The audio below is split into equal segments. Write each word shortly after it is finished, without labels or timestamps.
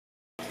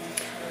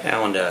I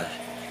wanted to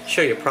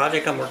show you a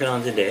project I'm working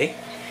on today.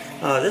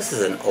 This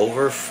is an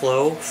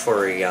overflow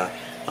for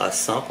a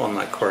sump on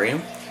my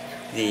aquarium.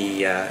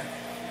 I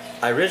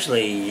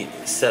originally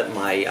set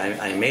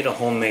I made a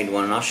homemade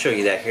one, and I'll show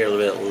you that here a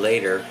little bit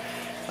later,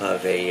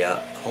 of a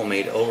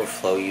homemade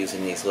overflow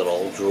using these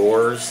little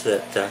drawers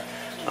that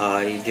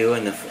you do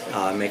and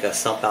make a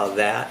sump out of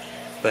that.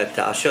 But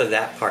I'll show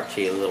that part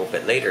to you a little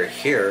bit later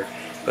here.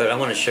 But I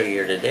want to show you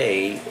here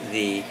today,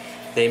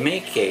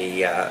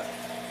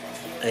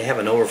 they have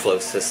an overflow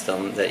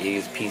system that you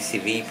use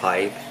PCV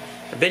pipe.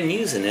 I've been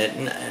using it,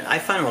 and I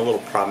find it a little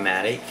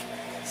problematic.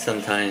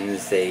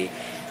 Sometimes the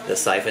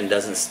siphon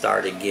doesn't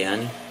start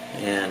again,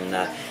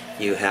 and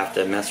you have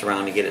to mess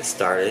around to get it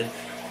started.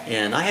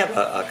 And I have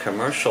a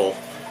commercial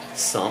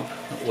sump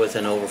with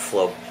an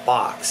overflow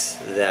box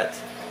that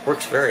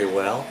works very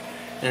well.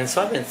 And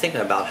so I've been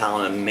thinking about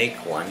how to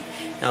make one.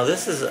 Now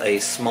this is a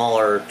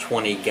smaller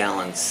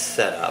 20-gallon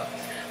setup.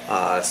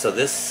 So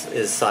this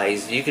is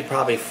size, you could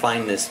probably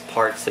find this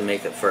parts to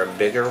make it for a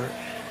bigger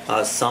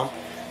sump.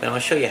 But I'm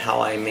going to show you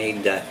how I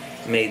made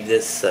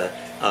this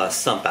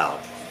sump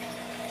out.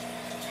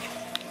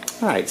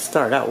 Alright,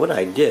 start out what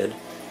I did.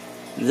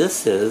 I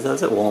was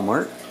at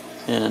Walmart,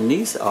 and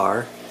these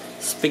are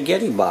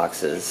spaghetti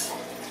boxes.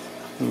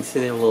 You can see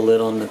they have a little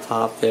lid on the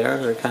top there.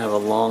 They're kind of a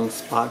long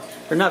spot.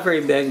 They're not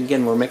very big.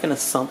 Again, we're making a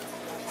sump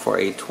for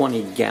a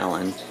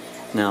 20-gallon.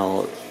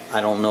 Now,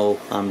 I don't know,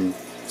 I'm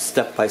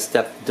step by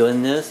step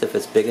doing this, if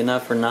it's big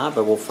enough or not,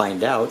 but we'll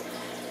find out.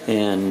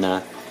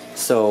 And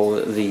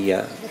so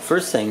the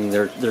first thing,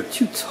 they're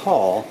too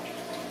tall,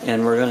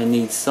 and we're going to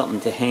need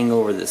something to hang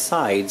over the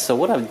side. So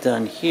what I've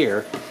done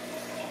here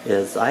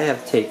is I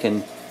have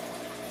taken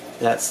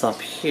that sump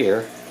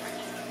here,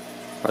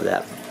 or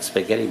that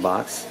spaghetti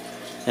box,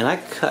 and I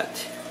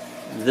cut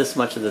this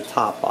much of the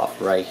top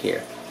off right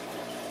here.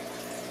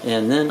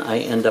 And then I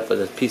end up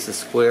with a piece of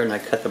square, and I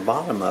cut the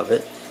bottom of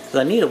it because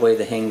I need a way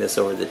to hang this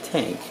over the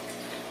tank.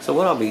 So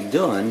what I'll be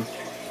doing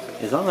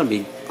is I'm going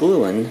to be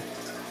gluing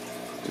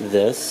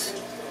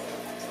this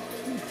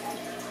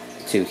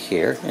to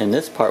here, and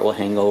this part will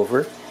hang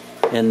over,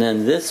 and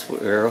then this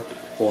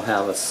will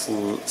have a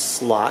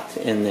slot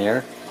in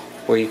there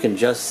where you can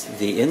adjust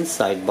the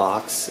inside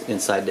box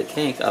inside the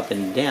tank up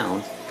and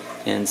down.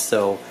 And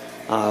so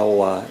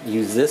I'll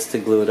use this to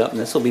glue it up, and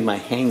this will be my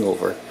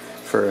hangover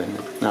for,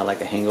 not like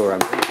a hangover,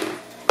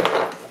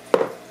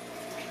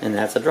 and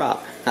that's a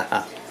drop.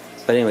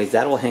 But anyways,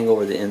 that will hang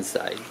over the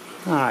inside.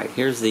 Alright,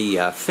 here's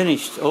the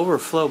finished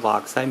overflow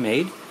box I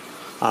made.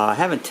 I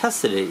haven't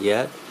tested it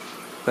yet,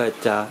 but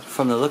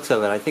from the looks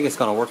of it, I think it's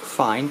going to work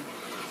fine.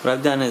 What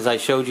I've done is I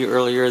showed you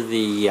earlier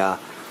the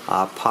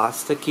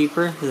pasta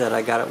keeper that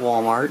I got at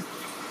Walmart.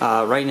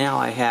 Right now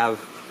I have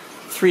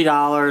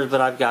 $3,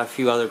 but I've got a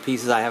few other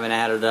pieces I haven't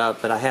added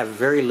up, but I have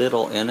very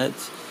little in it.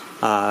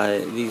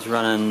 These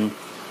running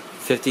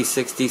 $50,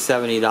 $60,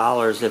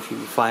 $70 if you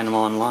can find them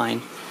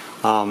online.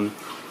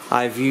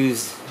 I've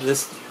used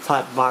this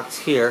top box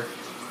here.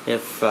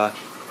 If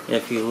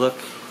you look,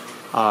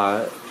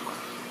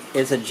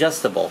 it's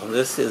adjustable.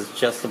 This is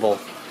adjustable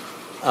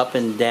up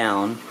and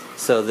down,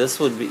 so this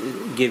would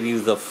give you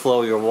the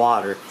flow of your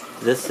water.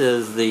 This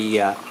is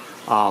the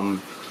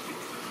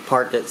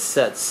part that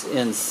sets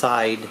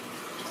inside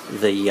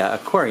the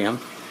aquarium,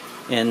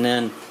 and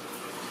then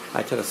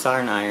I took a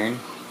soldering iron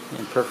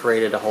and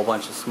perforated a whole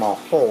bunch of small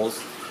holes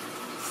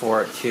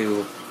for it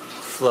to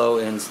flow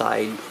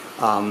inside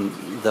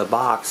the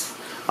box,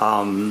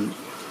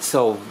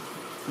 so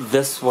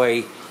this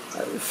way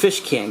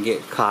fish can't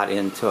get caught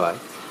into it.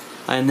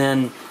 And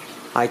then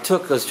I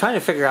was trying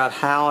to figure out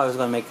how I was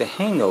going to make the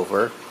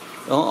hangover.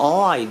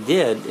 All I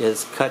did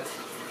is cut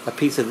a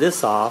piece of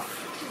this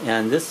off,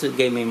 and this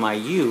gave me my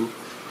U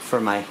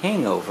for my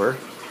hangover,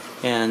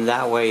 and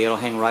that way it'll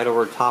hang right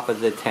over top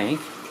of the tank.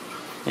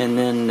 And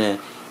then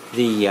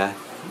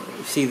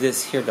see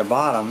this here at the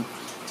bottom,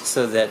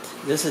 so that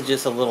this is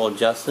just a little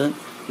adjustment.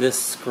 This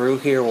screw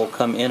here will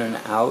come in and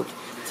out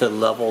to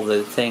level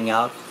the thing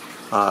out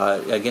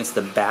against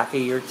the back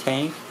of your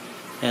tank.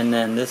 And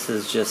then this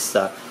is just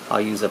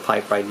I'll use a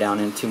pipe right down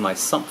into my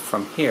sump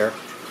from here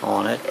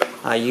on it.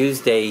 I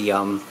used a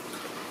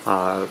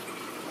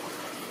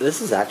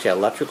this is actually an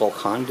electrical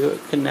conduit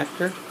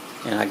connector,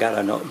 and I got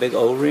a big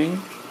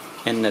O-ring,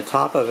 and the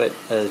top of it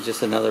is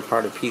just another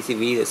part of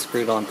PCV that's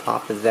screwed on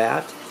top of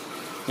that,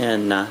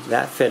 and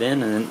that fit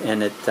in,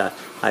 and it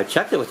I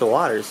checked it with the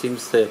water. It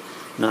seems to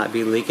not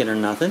be leaking or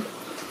nothing.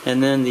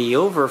 And then the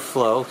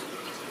overflow,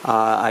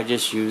 I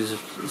just used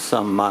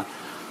some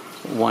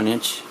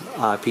 1-inch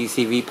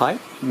PCV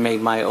pipe,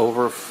 made my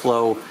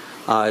overflow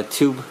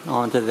tube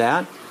onto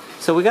that.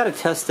 So we got to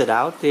test it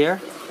out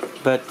there,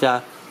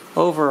 but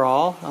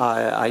overall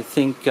I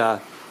think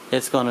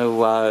it's going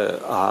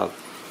to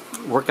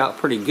work out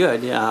pretty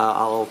good.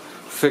 I'll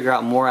figure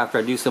out more after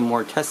I do some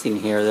more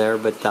testing here or there,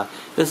 but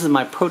this is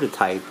my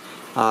prototype.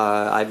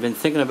 I've been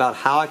thinking about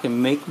how I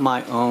can make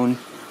my own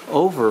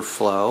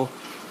overflow,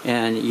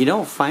 and you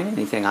don't find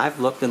anything.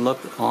 I've looked and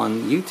looked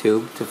on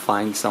YouTube to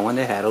find someone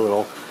that had a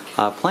little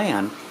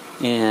plan,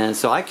 And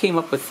so I came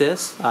up with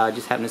this. I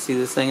just happened to see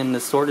this thing in the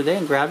store today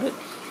and grabbed it.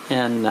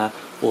 And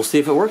we'll see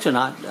if it works or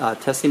not.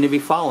 Testing to be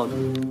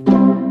followed.